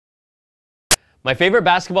My favorite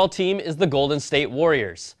basketball team is the Golden State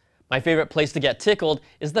Warriors. My favorite place to get tickled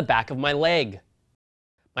is the back of my leg.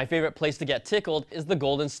 My favorite place to get tickled is the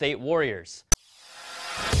Golden State Warriors.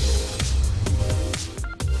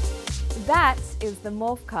 That is the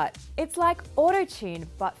Morph Cut. It's like Autotune,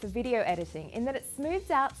 but for video editing, in that it smooths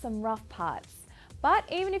out some rough parts. But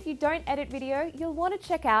even if you don't edit video, you'll want to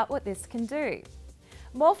check out what this can do.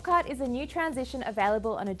 Morph Cut is a new transition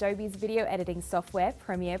available on Adobe's video editing software,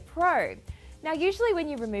 Premiere Pro. Now, usually when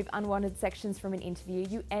you remove unwanted sections from an interview,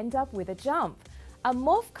 you end up with a jump. A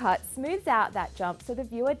Morph Cut smooths out that jump so the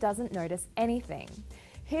viewer doesn't notice anything.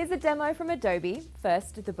 Here's a demo from Adobe.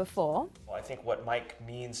 First, the before. Well, I think what Mike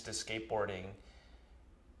means to skateboarding,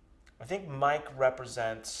 I think Mike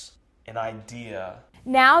represents an idea.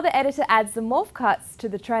 Now the editor adds the Morph Cuts to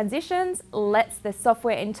the transitions, lets the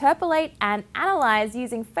software interpolate and analyze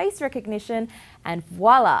using face recognition, and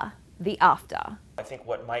voila, the after. I think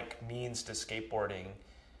what Mike means to skateboarding,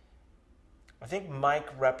 I think Mike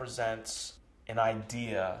represents an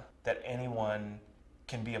idea that anyone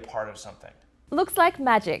can be a part of something. Looks like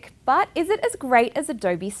magic, but is it as great as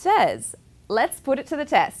Adobe says? Let's put it to the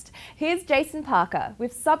test. Here's Jason Parker.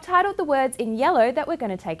 We've subtitled the words in yellow that we're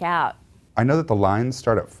going to take out. I know that the lines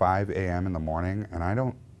start at 5 a.m. in the morning, and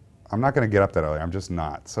I'm not going to get up that early. I'm just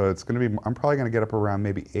not. So I'm probably going to get up around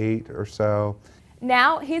maybe 8 or so.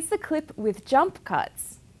 Now, here's the clip with jump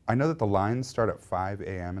cuts. I know that the lines start at 5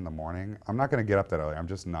 a.m. in the morning. I'm not going to get up that early. I'm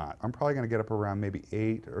just not. I'm probably going to get up around maybe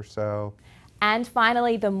 8 or so. And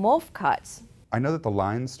finally, the Morph Cut. I know that the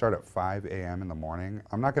lines start at 5 a.m. in the morning.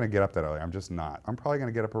 I'm not going to get up that early. I'm just not. I'm probably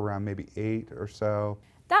going to get up around maybe 8 or so.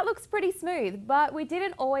 That looks pretty smooth, but we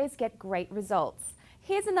didn't always get great results.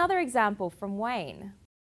 Here's another example from Wayne.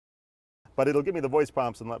 But it'll give me the voice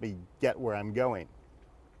prompts and let me get where I'm going.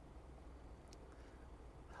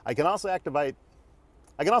 I can also activate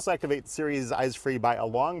Siri's Eyes Free by a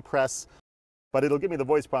long press, but it'll give me the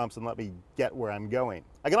voice prompts and let me get where I'm going.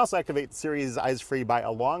 I can also activate Siri's Eyes Free by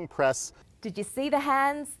a long press. Did you see the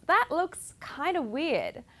hands? That looks kind of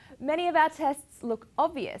weird. Many of our tests look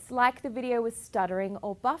obvious, like the video was stuttering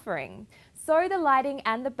or buffering. So the lighting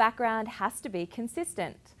and the background has to be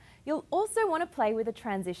consistent. You'll also want to play with the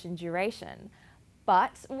transition duration.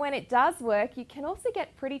 But when it does work, you can also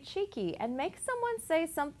get pretty cheeky and make someone say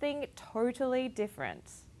something totally different.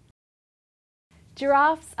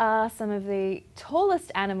 Giraffes are some of the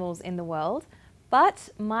tallest animals in the world, but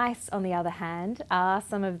mice, on the other hand, are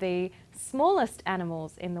some of the smallest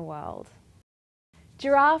animals in the world.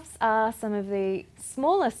 Giraffes are some of the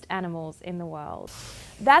smallest animals in the world.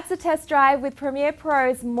 That's a test drive with Premiere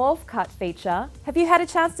Pro's Morph Cut feature. Have you had a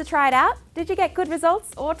chance to try it out? Did you get good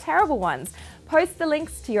results or terrible ones? Post the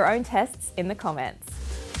links to your own tests in the comments.